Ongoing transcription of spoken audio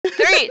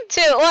3,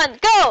 2, 1,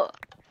 go!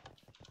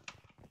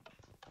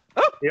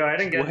 Yo, I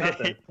didn't get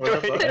nothing.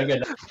 What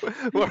the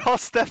fuck? We're all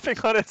stepping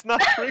on it, it's not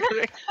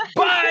triggering.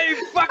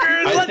 Bye,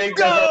 fuckers! Let's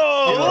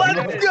go!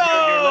 Let's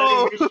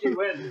go!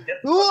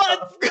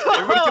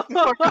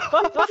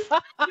 Let's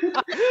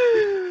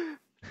go!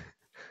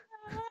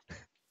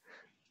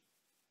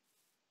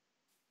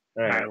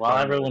 Alright, while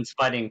everyone's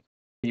fighting,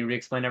 can you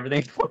re-explain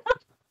everything?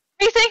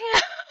 Everything?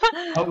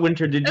 Oh,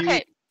 Winter, did you?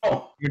 Okay.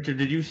 Oh, Winter,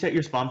 did you set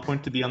your spawn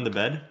point to be on the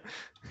bed?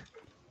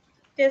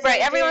 Yes,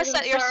 Right, I everyone did.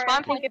 set your Sorry, spawn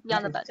I point think to be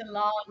on the bed. it's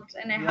logged,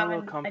 and I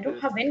Yellow don't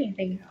have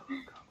anything.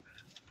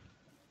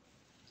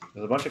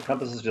 There's a bunch of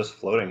compasses just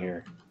floating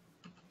here.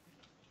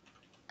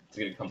 It's a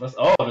good compass.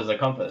 Oh, there's a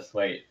compass.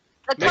 Wait.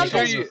 The Make sure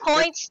compass you-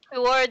 points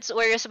towards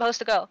where you're supposed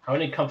to go. How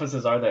many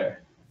compasses are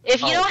there?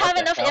 If you Oh, don't what have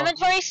the enough hell?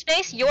 inventory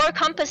space, your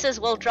compasses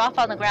will drop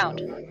on the ground.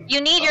 You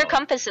need your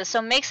compasses,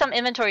 so make some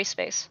inventory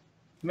space.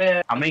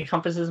 Man. How many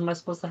compasses am I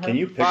supposed to have? Can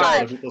you pick up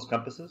 5. other people's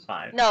compasses?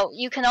 5. No,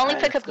 you can only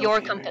pick up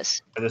your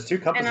compass. There's 2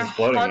 And compasses how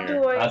floating do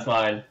here. I? That's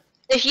mine.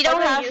 If you How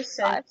don't do I have use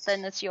 5, it?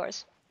 then it's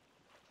yours.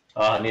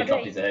 Oh, I need to drop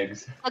Okay. these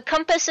eggs. The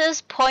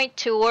compasses point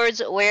towards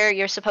where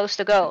you're supposed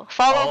to go.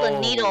 Follow the Oh,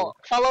 needle.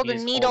 Follow you the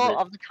just needle hold it.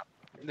 of the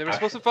compass. They were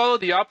supposed to follow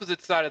the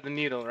opposite side of the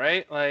needle,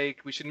 right? Like,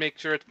 we should make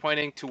sure it's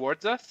pointing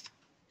towards us?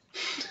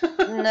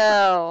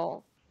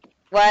 No.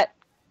 What?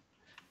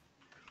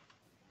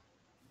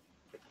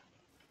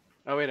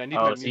 Oh wait, I need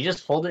Oh, my so you music.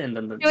 just hold it and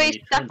then the Do we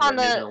step on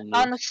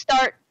the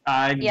start?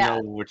 I Yeah.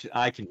 know which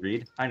I can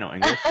read. I know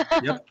English.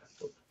 Yep.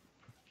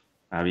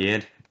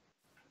 Bien.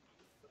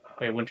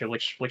 Wait, Winter,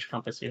 which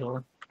compass are you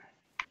holding?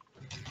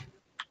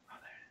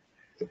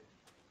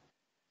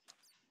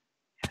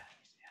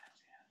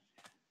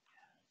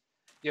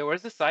 Yo,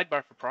 where's the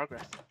sidebar for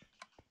progress?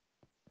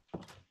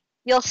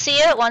 You'll see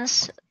it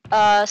once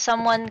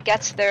someone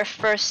gets their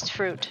first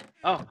fruit.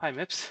 Oh, hi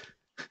Mips.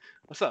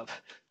 What's up?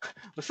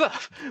 What's up?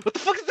 What the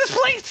fuck is this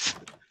place?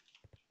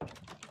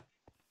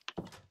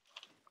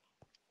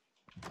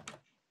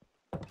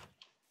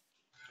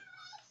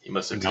 You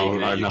must have No,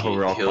 taken it. You no, can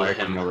we're all kill quiet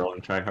him. and we're all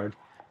try hard.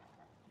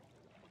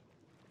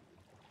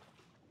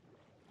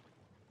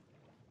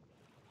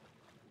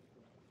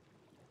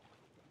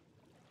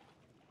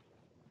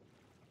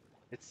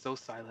 It's so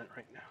silent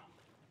right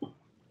now.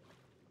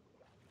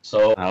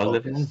 So. How's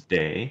everyone's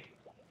day?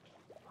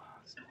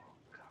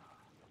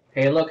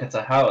 Hey, look, it's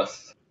a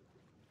house.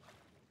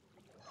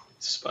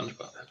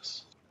 SpongeBob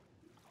house.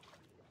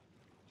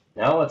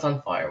 Now it's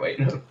on fire. Wait.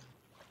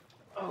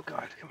 Oh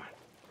god, come on.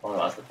 Oh,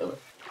 that's the village.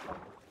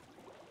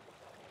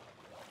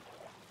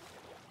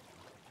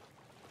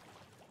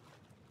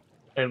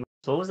 Wait,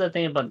 so what was that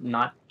thing about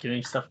not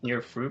doing stuff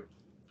near fruit?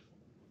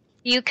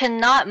 You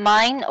cannot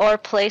mine or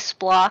place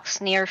blocks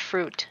near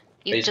fruit.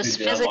 You Basically, just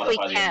do not physically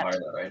modify the can't.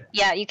 environment, right?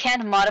 Yeah, you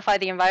can't modify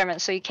the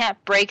environment, so you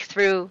can't break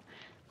through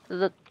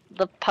the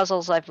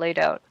puzzles I've laid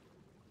out.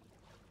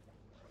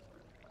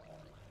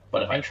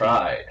 But if I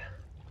tried.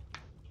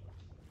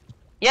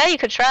 Yeah, you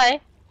could try.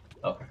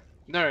 Okay.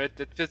 No, it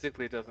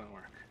physically doesn't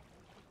work.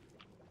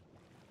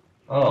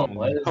 Oh,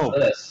 what is Oh.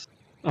 this?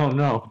 Oh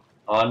no.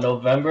 On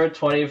November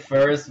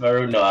 21st,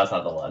 Maru. No, that's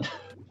not the one.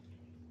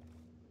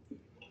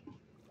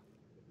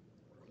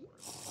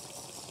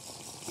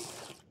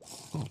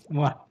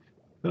 What?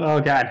 Oh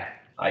god.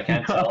 I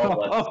can't tell.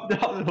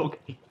 But Oh no.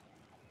 Okay.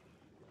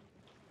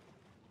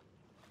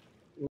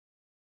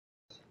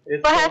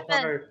 It's What so happened?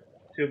 hard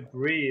to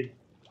breathe.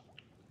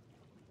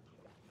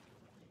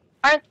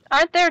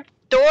 Aren't there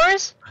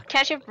doors?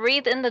 Can't you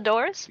breathe in the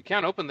doors? You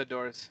can't open the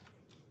doors.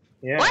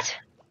 Yeah. What?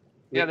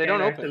 Yeah, they don't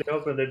can't open. actually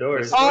open the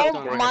doors. Oh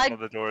don't my open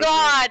the doors,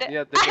 god!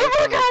 Yeah, the doors I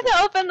don't forgot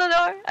to open the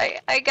door.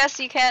 I guess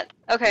you can't.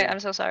 Okay, I'm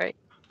so sorry.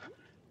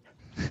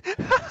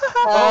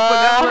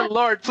 Oh, benevolent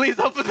Lord, please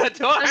open the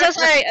door! I'm so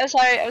sorry. I'm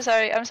sorry. I'm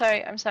sorry. I'm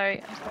sorry. I'm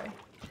sorry. I'm sorry.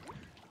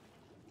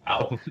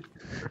 ow.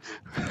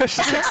 She's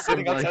like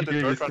sitting Why are outside you the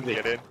doing door this trying to to me?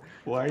 get in.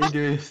 Why are you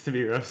doing this to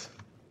me, Rose?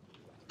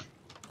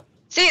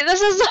 See,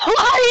 this is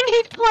why you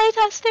need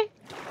playtesting.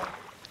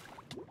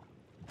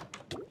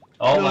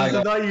 Oh No, my this god.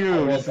 is not you. I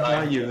will This is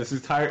die. not you. This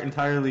is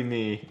entirely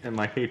me and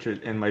my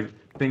hatred and my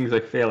things I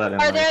fail at in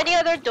Are life. there any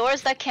other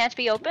doors that can't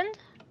be opened?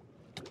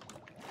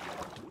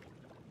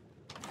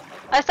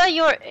 I thought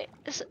you were.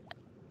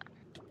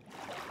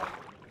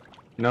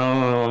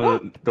 No,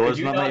 Could doors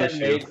you not not my have issue.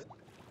 made...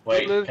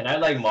 Wait, Live- can I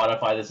like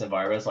modify this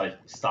environment so I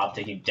stop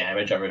taking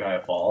damage every time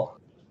I fall?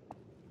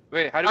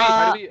 Wait, how do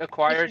we You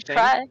acquire should things?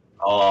 try.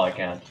 Oh, I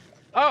can't.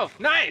 Oh,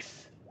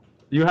 nice!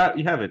 You have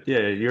it.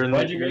 Yeah, you're in.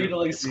 Why'd you make it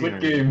like Squid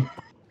Game?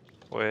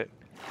 Wait.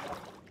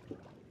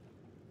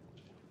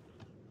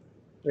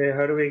 Wait,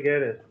 how do we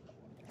get it?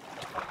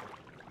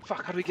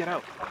 Fuck, how do we get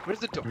out? Where's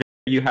the door?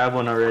 You have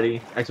one already.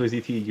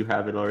 XYZT, you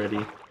have it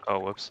already. Oh,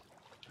 whoops.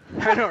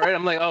 I know, right?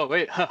 I'm like, oh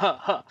wait, ha ha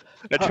ha.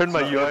 I turned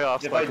my UI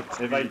off. If so I could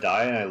if I see.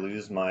 die and I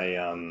lose my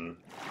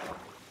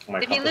my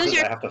If you lose compasses,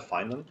 your- I have to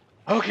find them.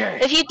 Okay.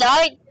 If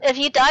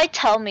you die,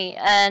 tell me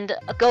and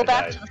go I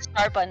back died. to the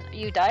start button.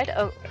 You died?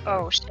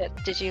 Oh shit!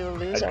 Did you I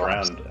lose?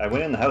 drowned. I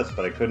went in the house,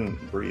 but I couldn't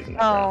breathe. And I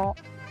drowned.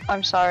 Oh,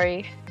 I'm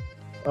sorry.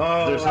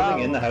 Oh, Is there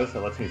something in the house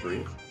that lets me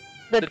breathe?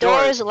 The The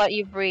doors doors. let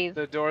you breathe.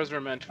 The doors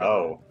were meant for.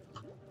 Oh.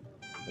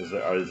 Is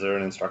there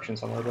an instruction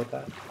somewhere about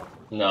that?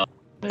 No.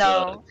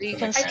 No, you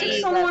can I took see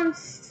that.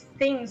 someone's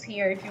things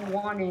here if you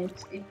want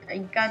it. I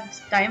got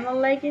diamond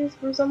leggings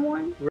from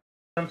someone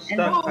I'm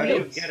stuck. How do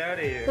you wait. get out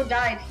of here? who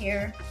died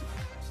here.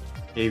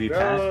 Baby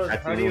Bro,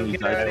 Pat. how do you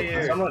get out of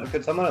here?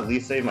 Could someone at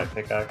least save my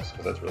pickaxe?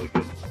 Because that's really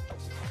good.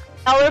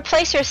 I'll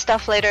replace your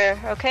stuff later,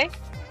 okay?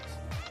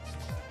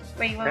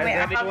 Wait, Has I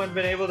have... anyone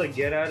been able to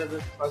get out of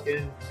this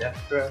fucking death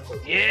trap?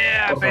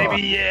 Yeah,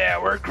 baby, yeah,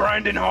 we're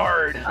grinding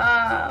hard.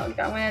 I'm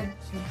gonna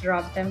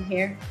drop them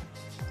here.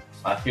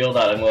 I feel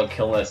that I'm gonna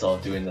kill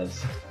myself doing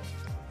this.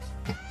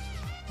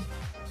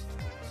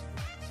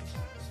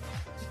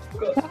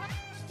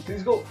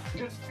 Please go.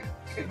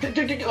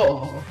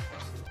 Oh.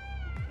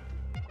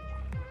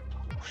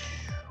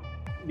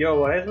 Yo,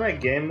 why is my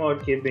game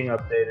mode keeping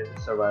updated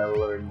to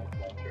survival or in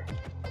adventure?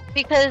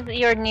 Because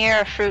you're near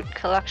a fruit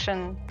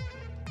collection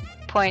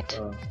point.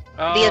 Oh.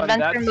 Oh, The and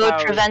adventure that's mode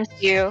how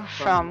prevents you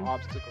from.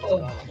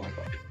 obstacles. Oh my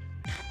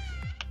god.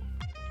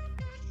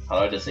 How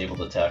do I disable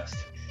the text?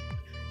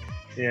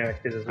 Yeah,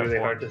 because it's really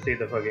F1. hard to see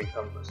the fucking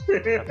compass.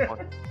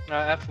 F1.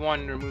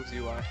 F1 removes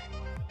UI.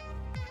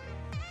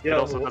 It Yo,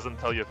 also doesn't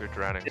tell you if you're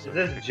drowning. is so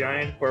this if you're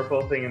giant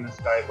purple thing in the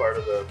sky part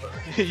of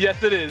the...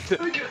 Yes, it is.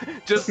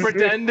 Just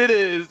pretend it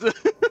is.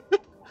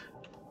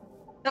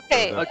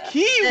 Okay. A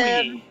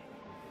kiwi.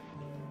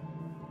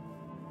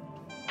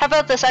 How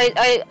about this?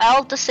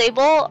 I'll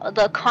disable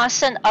the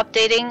constant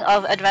updating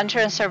of adventure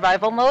and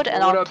survival mode,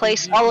 and What I'll up,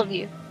 place BG? all of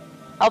you.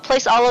 I'll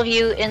place all of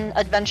you in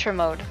adventure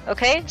mode.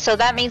 Okay? So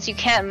that means you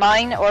can't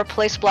mine or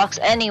place blocks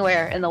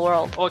anywhere in the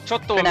world. Oh,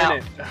 chotto For a now.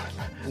 minute.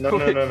 No.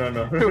 Wait,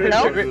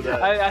 No? Do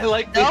that. I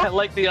like the No? I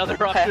like the other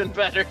Okay. option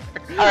better.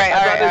 Alright,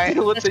 I'd rather alright,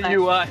 deal with that's the fine.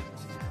 UI.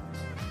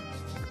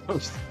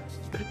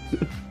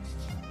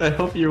 I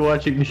hope you're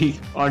watching me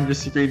on your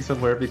screen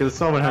somewhere because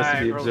someone has to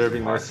Alright, be Rose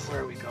observing Park, this.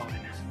 Where are we going?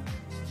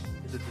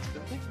 Is it this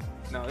building?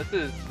 No, this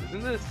is.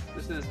 Isn't this?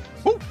 This is.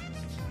 Woo!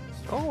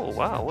 Oh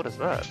wow, what is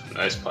that?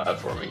 Nice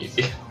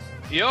platforming.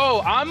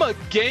 Yo, I'm a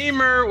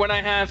gamer when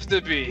I have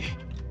to be.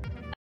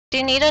 Do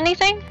you need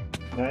anything?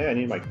 Yeah, I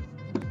need my...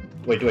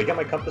 Wait, do I get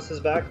my compasses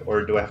back,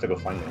 or do I have to go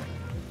find them?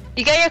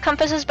 You get your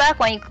compasses back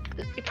when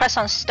you press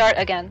on start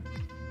again.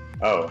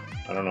 Oh,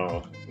 I don't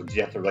know. Did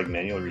you have to, like,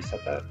 manually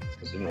reset that?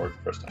 Because it didn't work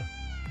the first time.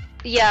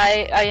 Yeah,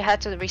 I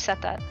had to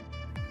reset that.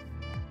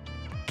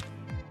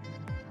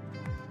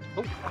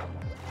 Oh,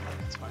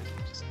 it's fine.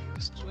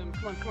 Just swim.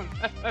 Come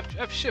on.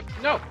 F shift.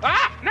 No.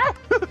 Ah,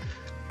 no.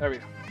 There we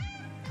go.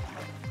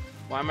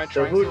 Why am I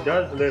So trying who so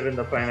does hard? live in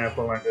the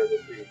pineapple under the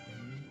tree?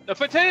 A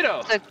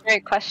potato. That's a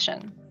great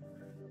question.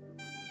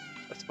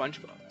 A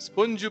SpongeBob.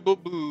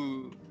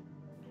 SpongeBob.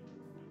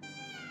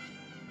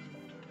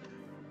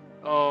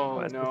 Oh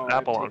Why is no. this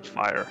apple I've on taken-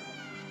 fire?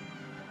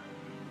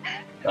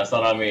 That's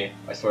not on me.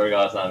 I swear to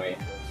God, it's not me.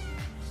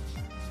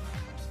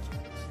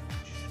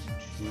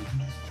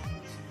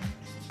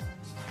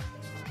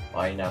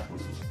 Pineapple.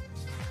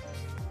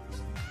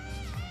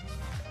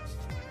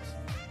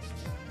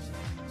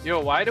 Yo,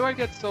 why am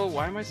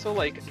I so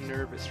like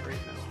nervous right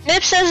now?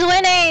 Nips is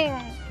winning!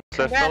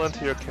 So I fell Congrats.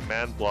 into your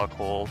command block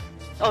hole.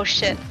 Oh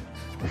shit.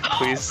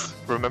 Please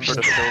remember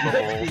to fill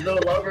the He's hole.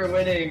 no longer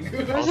winning.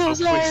 Also,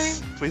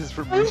 so please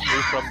remove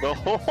me from the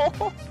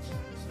hole.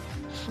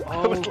 I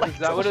Oh, would like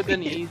that to would have been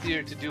leave.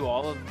 easier to do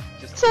all of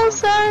just. So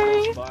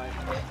sorry. Bye.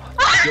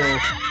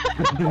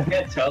 I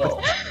can't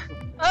tell.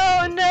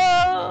 Oh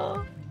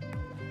no!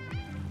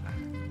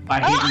 I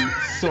hate you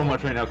so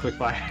much right now,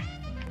 Quickfire.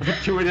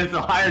 Doing this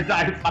the higher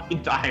time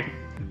fucking time.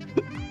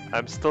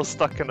 I'm still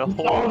stuck in a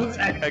hole. Oh,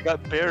 I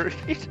got buried.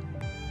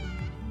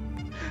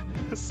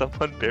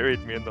 Someone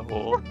buried me in the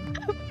hole.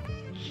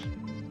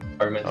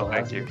 Environmental Oh,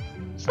 thank hazard.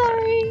 you.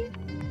 Sorry.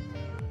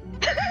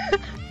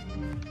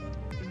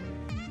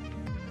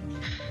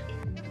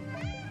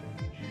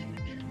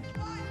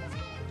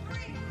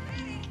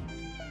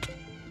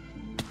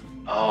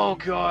 Oh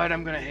god,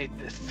 I'm gonna hate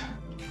this.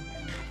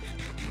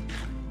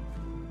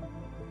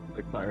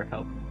 Quickfire,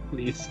 help,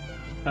 please.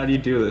 How do you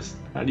do this?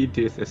 How do you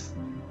do this?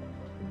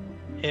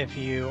 If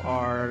you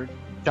are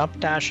jump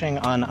dashing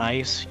on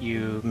ice,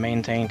 you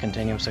maintain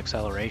continuous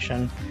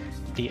acceleration.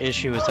 The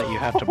issue is that you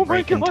have to Oh my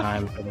brake in God.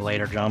 time for the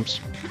later jumps.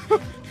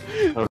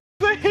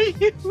 I hate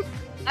you.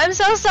 I'm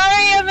so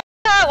sorry, Amanda!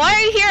 Why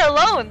are you here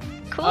alone?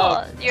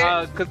 Cool.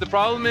 You're... Because the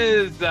problem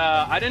is,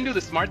 I didn't do the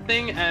smart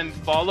thing and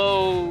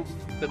follow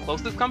the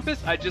closest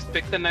compass. I just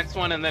picked the next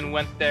one and then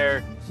went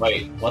there.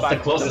 Wait, what's the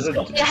Bye. closest There's a-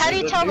 company? Yeah, how do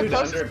you there's a tell the dude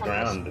closest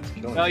underground that's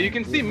killing You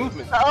can see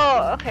movement.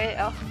 Oh, okay.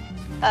 Oh.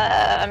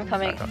 I'm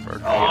coming. I got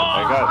burned.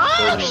 I got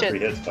Oh, 33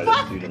 shit. hits by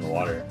this dude in the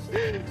water.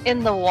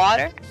 In the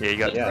water? Yeah, you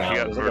got Yeah, you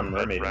got there's like a burned by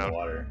mermaid in the drowned.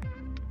 water.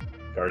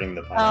 Guarding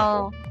the Oh.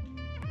 pineapple.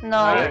 No,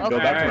 Alright, okay. Go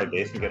back to my Alright.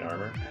 base and get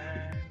armor.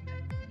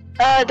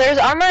 There's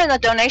armor in the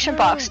donation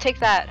box. Take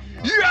that.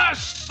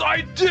 Yes,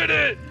 I did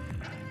it.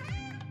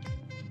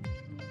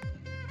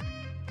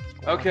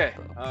 Okay,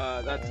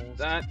 that's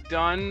that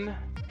done.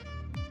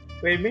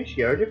 Wait, Mishi,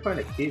 I already find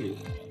a kiwi.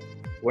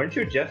 Weren't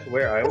you just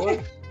where I was?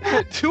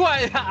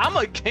 I'm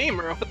a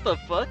gamer. What the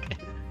fuck?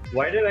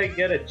 Why did I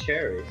get a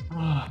cherry?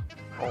 Oh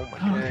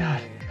my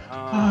god.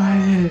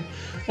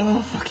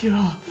 Oh, fuck you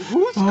all.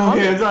 Who's Okay,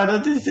 coming? I'm sorry,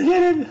 don't do this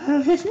again.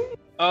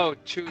 Oh,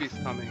 Chewy's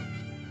coming.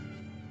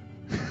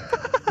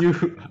 You,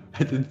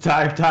 the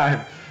entire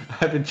time,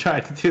 I've been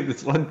trying to do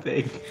this one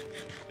thing.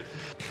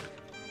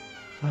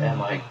 Where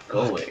am I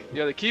going?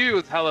 Yeah, the kiwi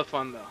was hella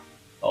fun though.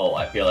 Oh,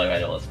 I feel like I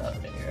know what's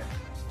happening here.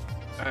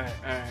 Alright,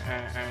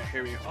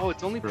 here we go. Oh,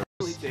 it's only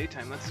barely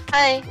daytime. That's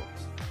Hi. I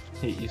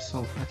hate you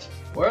so much.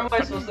 Where am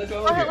I supposed to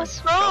go What? here?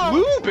 What's wrong?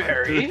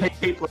 blueberry. I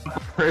hate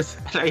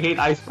platformers. I hate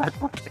ice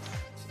platformers.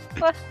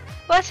 What?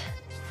 What?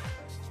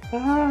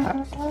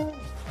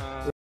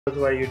 That's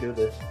why you do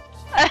this.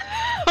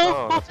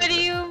 Oh, What that's do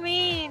okay. you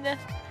mean?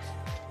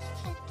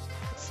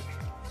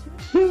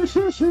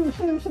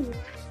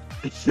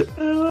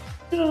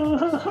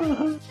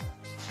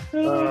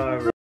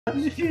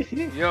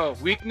 Yo,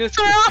 weakness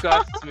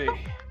disgusts me.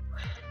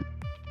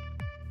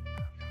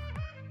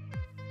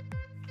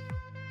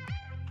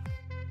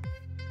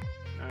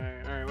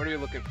 Alright, what are you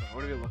looking for?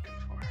 What are you looking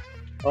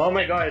for? Oh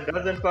my god, it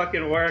doesn't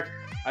fucking work.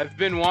 I've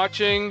been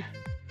watching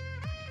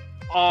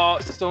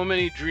so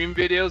many dream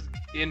videos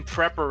in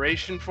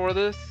preparation for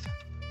this.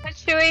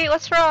 Chewy,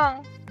 what's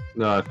wrong?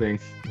 No,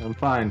 thanks. I'm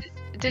fine.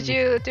 Did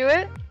you do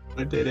it?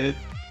 I did it.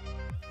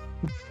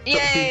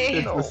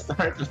 Yay! It's the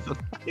start of the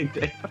fucking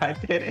day, but I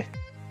did it.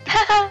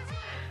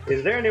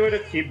 Is there any way to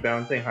keep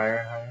bouncing higher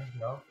and higher?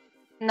 No?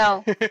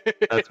 No.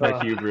 That's my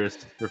hubris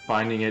for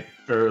finding it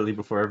early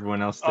before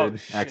everyone else Oh, did,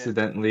 shit.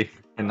 accidentally,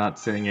 and not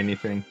saying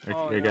anything.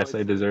 Oh, I no, guess I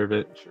it's deserve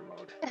it. adventure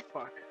mode.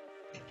 Fuck.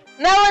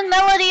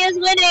 Melody is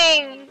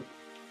winning!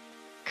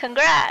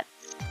 Congrats!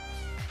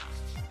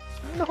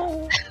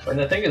 No. When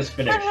the thing is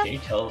finished, can you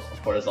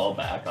teleport us all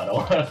back? I don't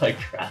want to like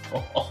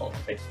travel all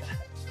the way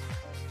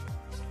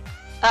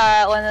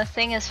back. When the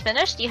thing is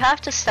finished, you have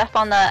to step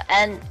on the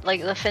end,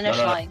 like the finish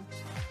No. line.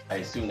 I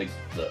assume the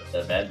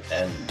event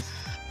ends.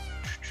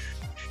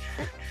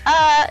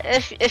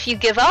 If you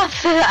give up,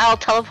 I'll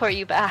teleport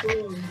you back.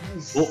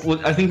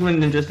 Well, I think when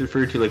Ninja's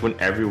referred to, like, when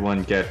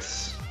everyone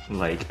gets,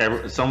 like,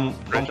 someone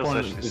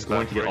is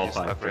going to get all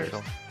five first.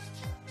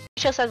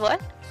 Rachel said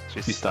what?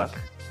 She's stuck.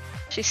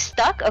 She's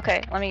stuck?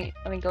 Okay, let me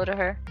go to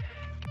her.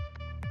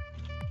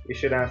 You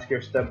should ask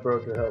your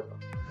stepbro to help.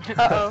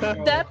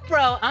 Uh-oh. Step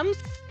bro, I'm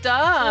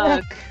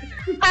stuck.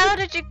 How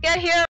did you get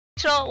here,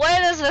 Rachel?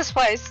 Where is this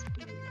place?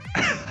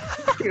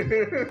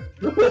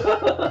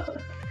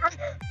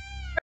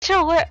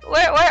 Rachel,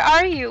 where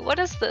are you? What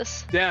is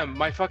this? Damn,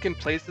 my fucking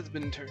place has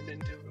been turned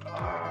into.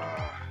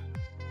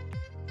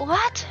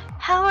 What?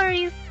 How are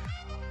you?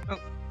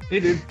 Hey,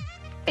 dude.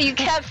 You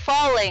kept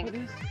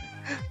falling.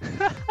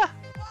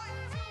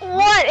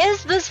 What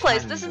is this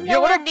place? This is Yeah,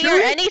 what nowhere up, near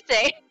dude?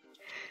 anything.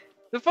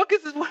 The fuck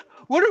is this?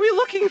 What are we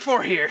looking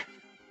for here?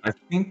 I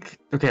think.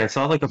 Okay, I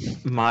saw like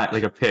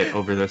a pit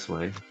over this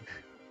way.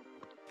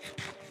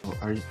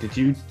 Oh, did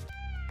you?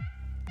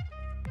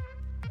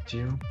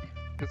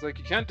 It's like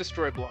you can't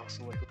destroy blocks.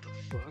 So like, what the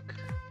fuck?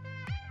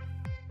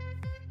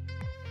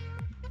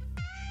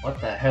 What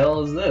the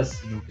hell is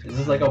this? Is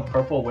this like a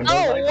purple window?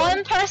 Oh, icon?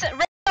 one person.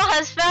 Rachel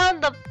has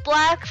found the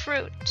black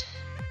fruit.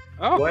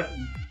 Oh. What?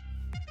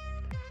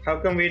 How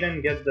come we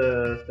didn't get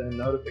the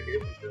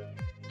notification for that?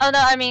 Oh no,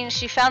 I mean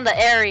she found the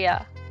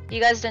area. You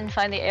guys didn't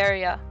find the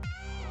area.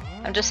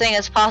 I'm just saying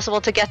it's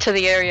possible to get to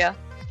the area.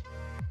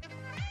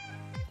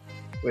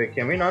 Wait,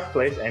 can we not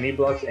place any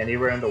blocks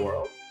anywhere in the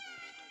world?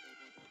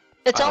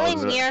 It's Oh, only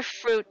is it- near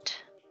fruit.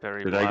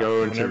 Very Did I black.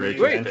 go into Whenever you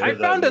Rachel? Wait, enter I that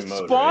found a new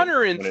mode, spawner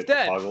right? When it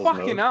instead. toggles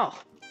Fucking mode? hell.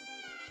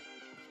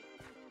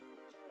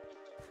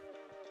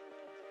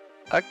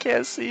 I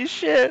can't see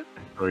shit.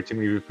 Or too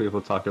many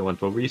people talk at once.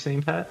 What were you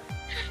saying, Pat?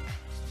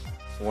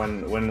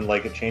 When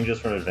like it changes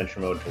from adventure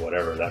mode to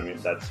whatever, that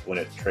means that's when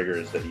it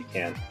triggers that you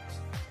can't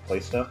play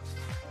stuff.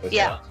 With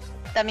Yeah.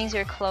 that. That means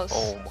you're close.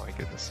 Oh my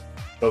goodness.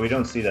 But we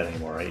don't see that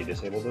anymore, right? You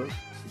disabled those?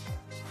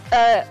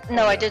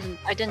 No, Oh, I yeah. didn't.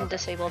 I didn't Okay.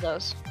 disable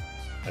those.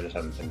 I just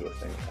haven't been to a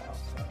thing in a while.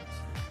 So.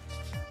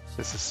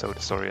 This is so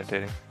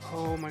disorientating.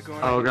 Oh my god.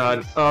 Oh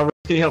god. Oh,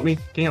 can you help me?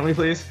 Can you help me,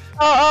 please?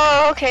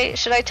 Oh, okay.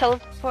 Should I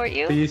teleport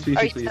you? Please, please,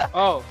 Are you please. stuck?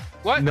 Oh,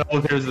 what? No,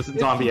 there's a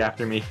zombie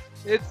after me.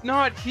 It's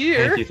not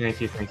here. Thank you,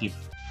 thank you, thank you.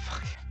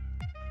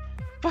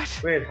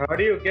 What? Wait, how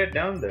do you get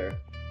down there?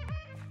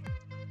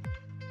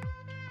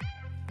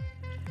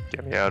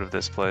 Get me out of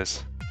this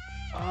place.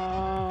 Get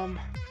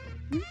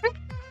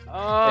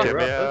Get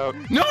me out.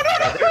 No,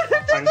 Are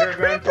there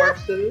underground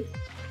parts to this?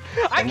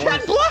 I can't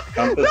Someone's block.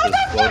 compass is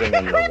floating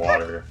in the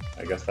water.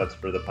 I guess that's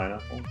for the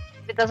pineapple.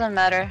 It doesn't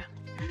matter.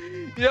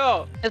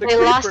 Yo, If the we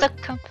lost creeper.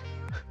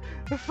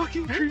 a The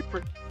fucking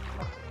creeper.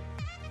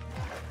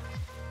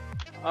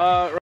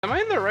 Am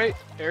I in the right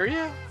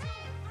area?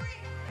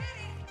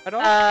 At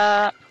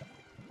all?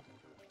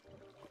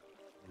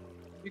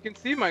 You can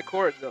see my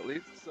chords at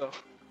least, so.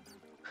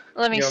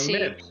 Let me Yo, see.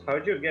 Mips,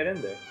 how'd you get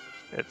in there?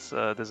 It's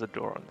there's a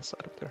door on the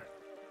side up there.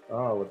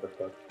 Oh, what the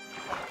fuck?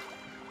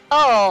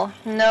 Oh,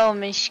 no,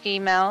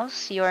 Mishki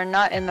Mouse. You are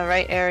not in the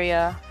right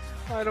area.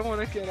 I don't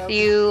want to get out.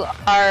 You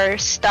are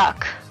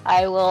stuck.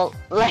 I will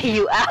let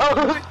you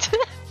out.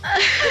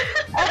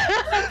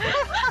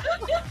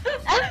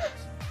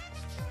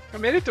 I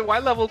made it to Y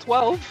level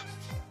 12.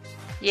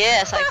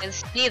 Yes, I can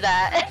see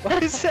that.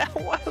 What is that?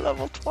 Why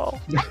level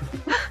 12?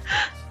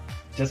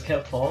 Just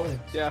kept falling.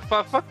 Yeah,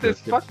 fuck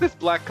this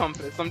black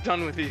compass. I'm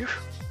done with you.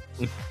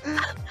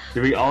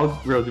 Did we all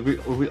go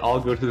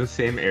to the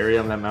same area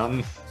on that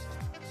mountain?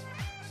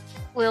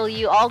 Will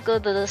you all go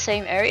to the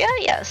same area?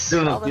 Yes.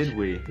 No, did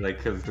we?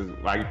 Like, cause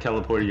I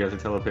teleported you guys to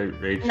teleport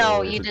Rachel.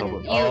 No, you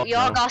didn't. You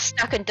all got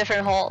stuck in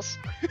different holes.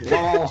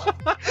 Lol.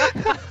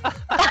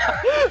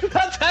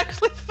 That's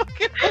actually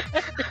fucking.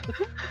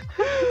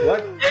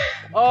 What?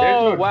 Oh,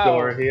 There's no wow.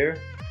 door here.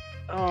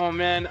 Oh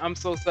man, I'm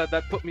so sad.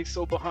 That put me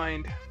so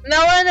behind.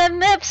 Melon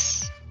and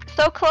Mips,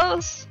 so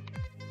close.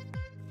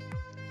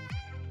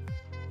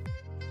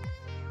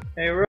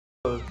 Hey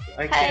Rose,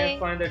 I Hey. can't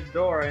find a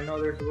door. I know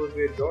there's supposed to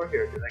be a door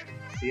here because I can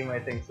see my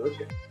thing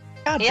switching.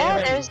 God Yeah, damn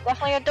it. there's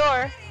definitely a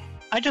door.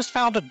 I just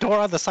found a door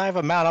on the side of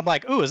a mountain. I'm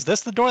like, ooh, is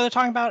this the door they're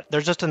talking about?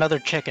 There's just another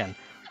chicken.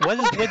 What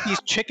is with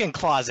these chicken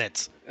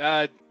closets?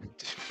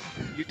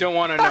 You don't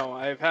want to know.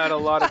 I've had a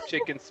lot of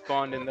chickens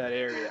spawned in that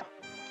area.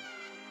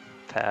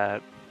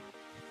 Pat.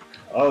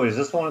 Oh, is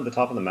this the one at the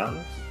top of the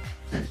mountain?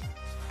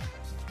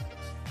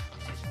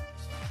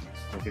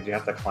 Like, did you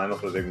have to climb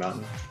up a big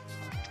mountain?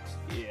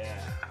 Yeah.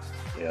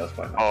 Yeah, that's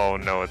fine. Oh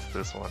no, it's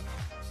this one.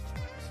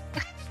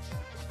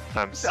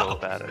 I'm so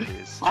bad at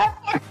these. Look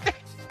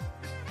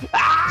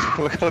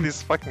at all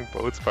these fucking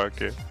boats parked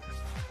here.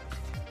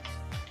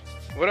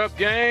 What up,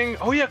 gang?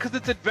 Oh yeah, cause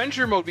it's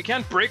adventure mode. We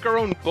can't break our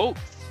own boats.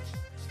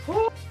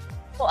 Well,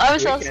 I'm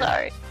so We can.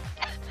 sorry.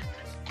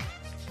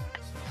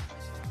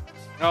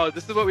 Oh,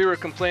 this is what we were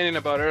complaining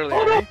about earlier,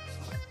 right?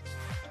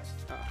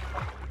 Oh,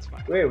 that's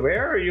fine. Wait,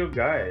 where are you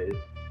guys?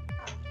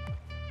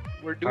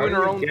 We're How are doing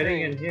our you own getting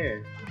thing. in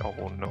here?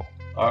 Oh no.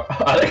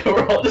 I think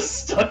we're all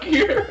just stuck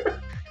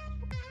here.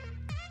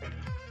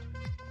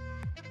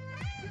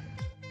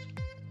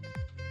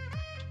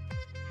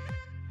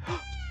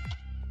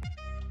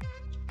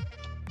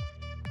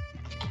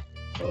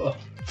 Oh.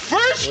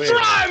 First Wait.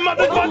 try,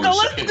 motherfucker! Oh,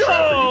 Let's shit.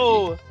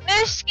 go!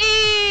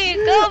 Mishki!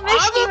 Go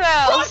Mishki I'm a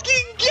Mouse!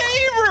 fucking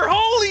gamer!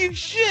 Holy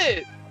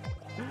shit!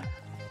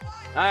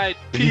 Alright,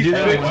 Did you peace. do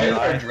that? Why is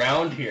I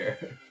drowned here?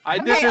 I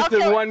did Okay, this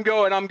in okay. one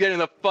go and I'm getting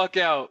the fuck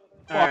out.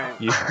 Alright.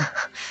 You.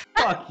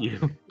 Fuck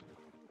you.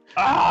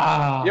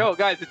 Ah. Yo,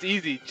 guys, it's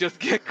easy. Just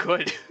get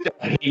good.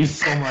 I hate you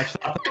so much.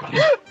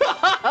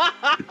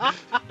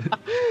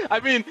 I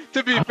mean,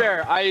 to be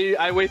fair,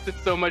 I wasted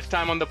so much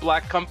time on the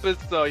black compass,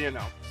 so you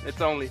know,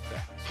 it's only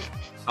fair.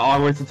 Oh,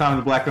 I wasted time on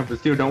the black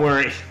compass too. Don't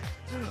worry.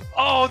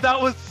 Oh, that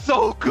was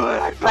so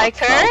good. I felt Like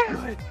so her?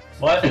 good.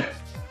 What?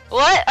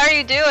 What are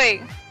you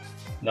doing?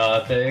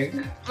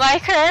 Nothing.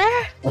 Like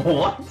her?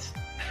 What?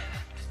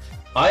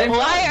 I am Why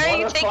not are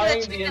you taking the modifying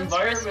the chickens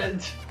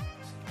environment.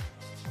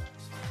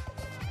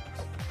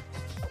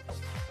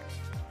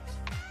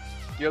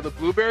 Yo, the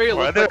blueberry Why are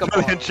looks there like a a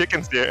million bomb.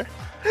 chickens here?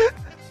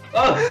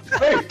 Oh,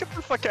 hey! Get the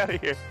fuck out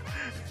of here.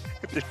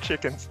 Get the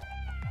chickens.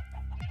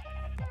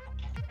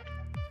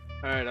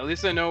 Alright, at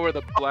least I know where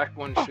the black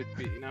one should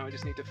be. Now I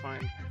just need to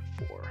find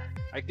 4.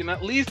 I can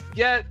at least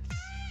get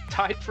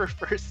tied for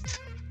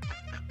first.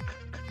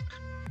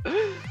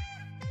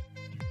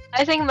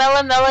 I think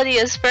Melody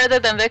is further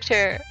than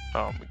Victor.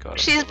 Oh my god. I'm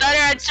She's so better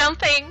bad. at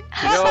jumping.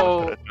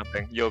 Yo,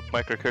 Yo,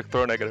 Micro Cook,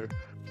 throw a negative.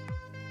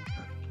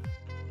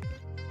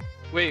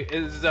 wait,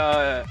 is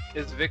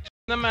Victor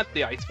them at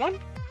the ice one?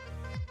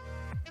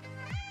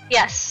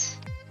 Yes.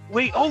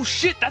 Wait, oh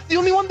shit, that's the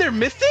only one they're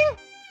missing?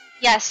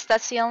 Yes,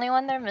 that's the only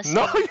one they're missing.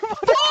 No, you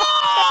Fuck!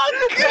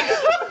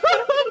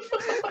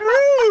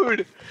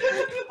 Rude!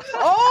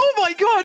 Oh my god!